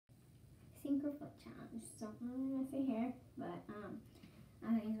foot challenge. So I'm gonna sit here, but I'm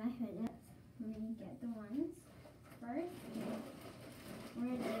gonna use my foot up. Let me get the ones first. We're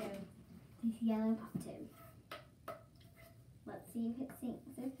gonna do this yellow pop tube. Let's see if it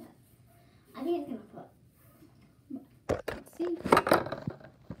sinks. If it does. I think it's gonna float. Let's see.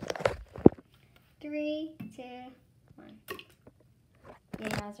 3, 2, 1. Yeah,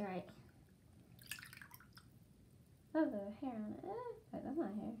 that's right. Oh, there's hair on it. Wait, that's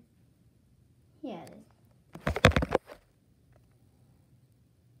not hair. Yeah, it is.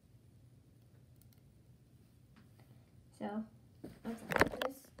 So, let's put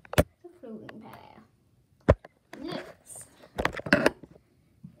this the floating pad. Next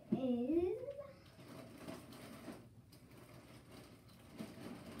is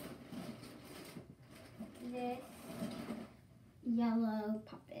this yellow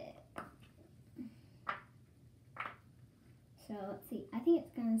puppet. So let's see. I think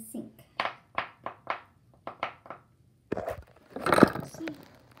it's gonna sink. Let's see.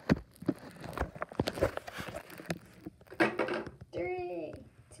 3,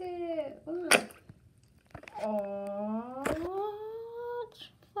 2, 1. Oh, it's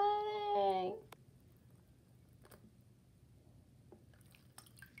floating.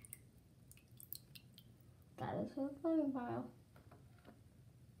 That is for the floating pile.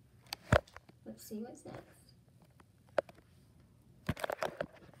 Let's see what's next.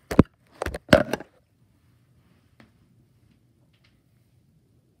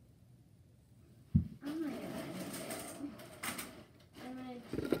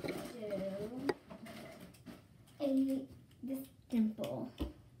 This dimple,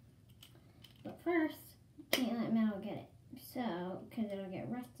 but first can't let metal get it, so because it'll get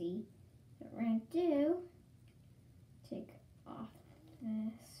rusty. So what we're gonna do, take off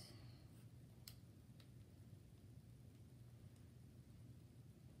this.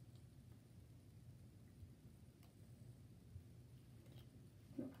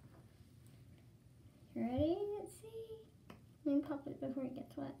 You ready? Let's see. Let me pop it before it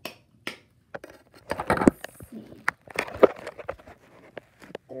gets wet. Let's see.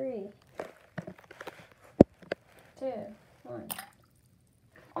 3, 2, 1.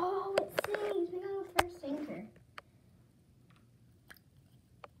 Oh, it sinks. We got our first sinker.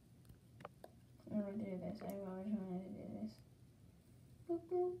 I'm gonna do this. I've always wanted to do this. Boop,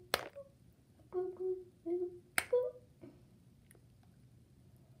 boop, boop, boop, boop, boop.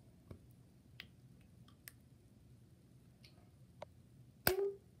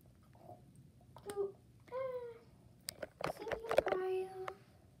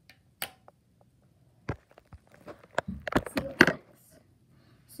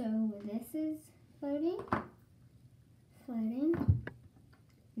 So this is floating, floating,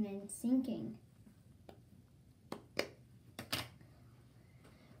 and then sinking.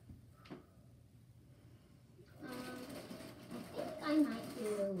 I think I might do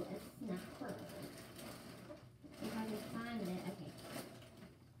a snapper. If I can find it. Okay.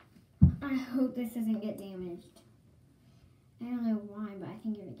 I hope this doesn't get damaged. I don't know why, but I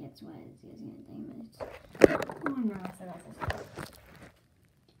think if it gets wet, it's going to get damaged. Oh no, I forgot this.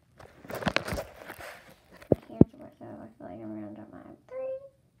 So I feel like I'm gonna drop my 3.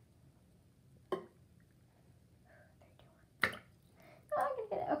 Oh, I can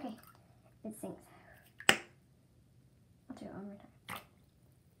get it. Okay, it sinks. I'll do it one more time.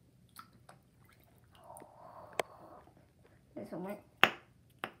 This one went.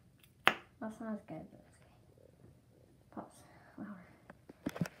 That's not as good, but it's okay. Pause. Wow.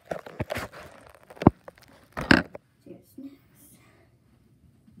 See what's next.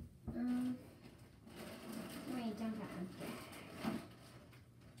 Wait, don't go.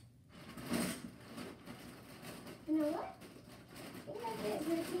 You know what? I think that's it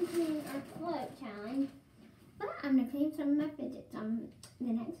for completing our float challenge. But I'm going to clean some of my fidgets on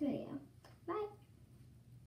the next video.